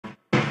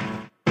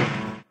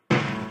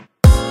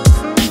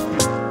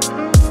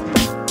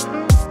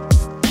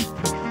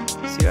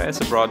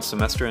CIS Abroad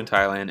semester in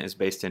Thailand is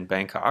based in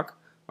Bangkok,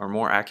 or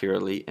more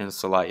accurately in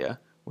Salaya,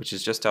 which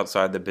is just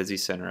outside the busy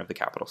center of the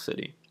capital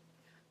city.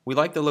 We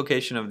like the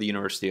location of the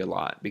university a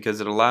lot because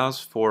it allows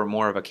for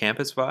more of a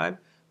campus vibe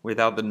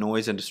without the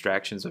noise and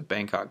distractions of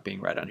Bangkok being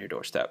right on your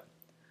doorstep.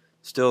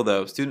 Still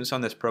though, students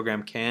on this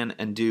program can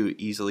and do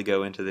easily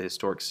go into the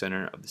historic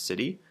center of the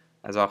city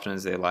as often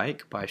as they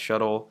like by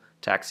shuttle,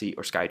 taxi,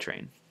 or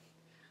SkyTrain.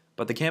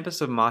 But the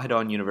campus of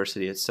Mahidol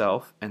University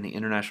itself and the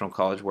international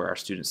college where our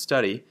students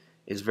study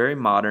is very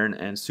modern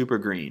and super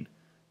green.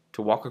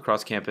 To walk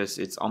across campus,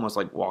 it's almost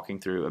like walking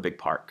through a big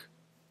park.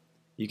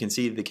 You can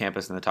see the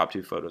campus in the top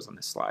two photos on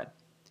this slide.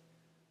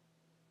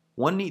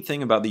 One neat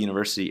thing about the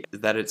university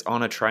is that it's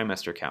on a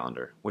trimester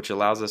calendar, which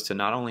allows us to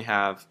not only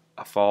have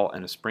a fall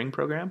and a spring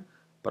program,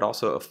 but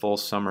also a full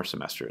summer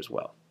semester as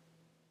well.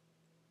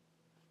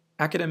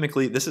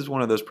 Academically, this is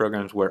one of those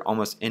programs where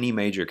almost any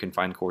major can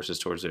find courses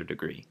towards their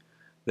degree.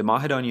 The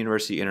Mahidol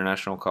University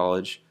International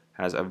College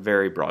has a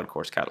very broad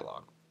course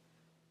catalog.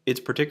 It's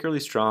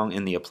particularly strong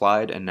in the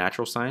applied and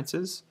natural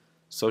sciences,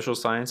 social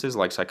sciences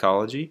like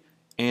psychology,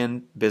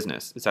 and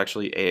business. It's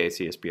actually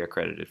AACSB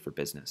accredited for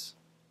business.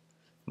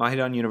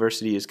 Mahidol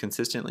University is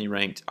consistently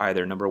ranked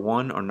either number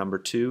 1 or number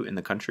 2 in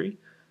the country,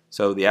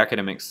 so the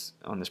academics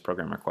on this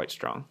program are quite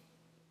strong.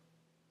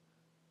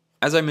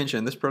 As I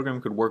mentioned, this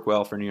program could work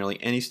well for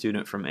nearly any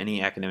student from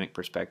any academic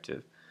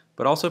perspective,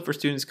 but also for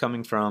students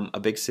coming from a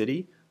big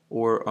city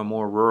or a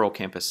more rural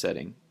campus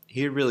setting.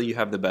 Here really you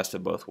have the best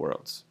of both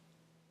worlds.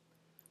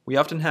 We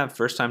often have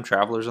first-time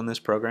travelers on this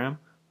program,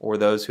 or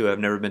those who have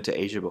never been to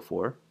Asia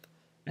before,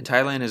 and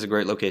Thailand is a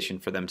great location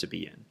for them to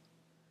be in.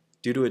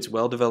 Due to its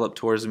well-developed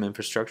tourism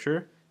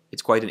infrastructure,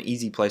 it's quite an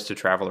easy place to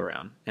travel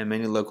around, and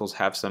many locals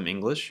have some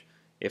English,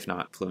 if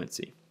not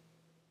fluency.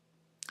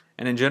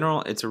 And in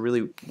general, it's a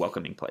really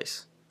welcoming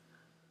place.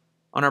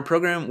 On our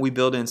program, we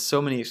build in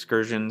so many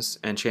excursions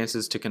and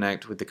chances to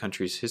connect with the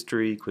country's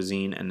history,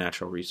 cuisine, and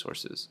natural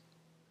resources.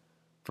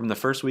 From the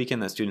first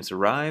weekend that students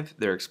arrive,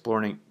 they're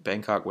exploring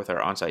Bangkok with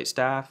our on-site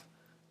staff,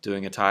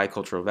 doing a Thai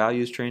cultural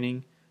values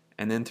training,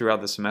 and then throughout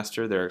the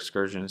semester there are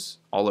excursions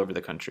all over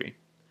the country,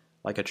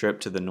 like a trip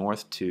to the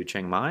north to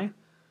Chiang Mai,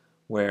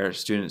 where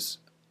students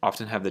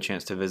often have the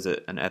chance to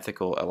visit an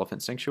ethical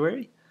elephant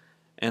sanctuary,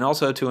 and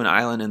also to an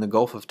island in the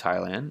Gulf of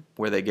Thailand,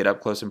 where they get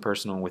up close and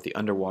personal with the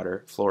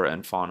underwater flora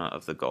and fauna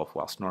of the Gulf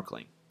while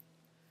snorkeling.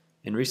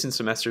 In recent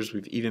semesters,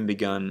 we've even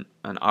begun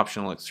an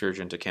optional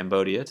excursion to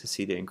Cambodia to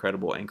see the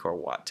incredible Angkor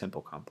Wat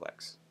temple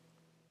complex.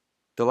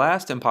 The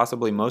last and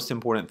possibly most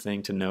important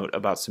thing to note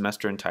about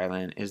semester in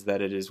Thailand is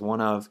that it is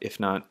one of, if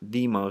not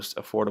the most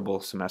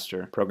affordable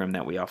semester program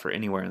that we offer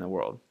anywhere in the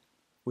world,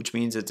 which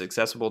means it's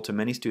accessible to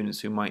many students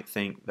who might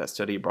think that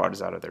study abroad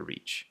is out of their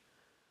reach.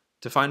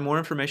 To find more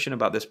information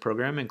about this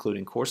program,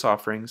 including course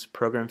offerings,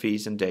 program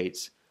fees, and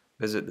dates,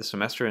 visit the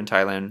Semester in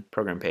Thailand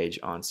program page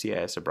on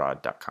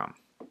CISabroad.com.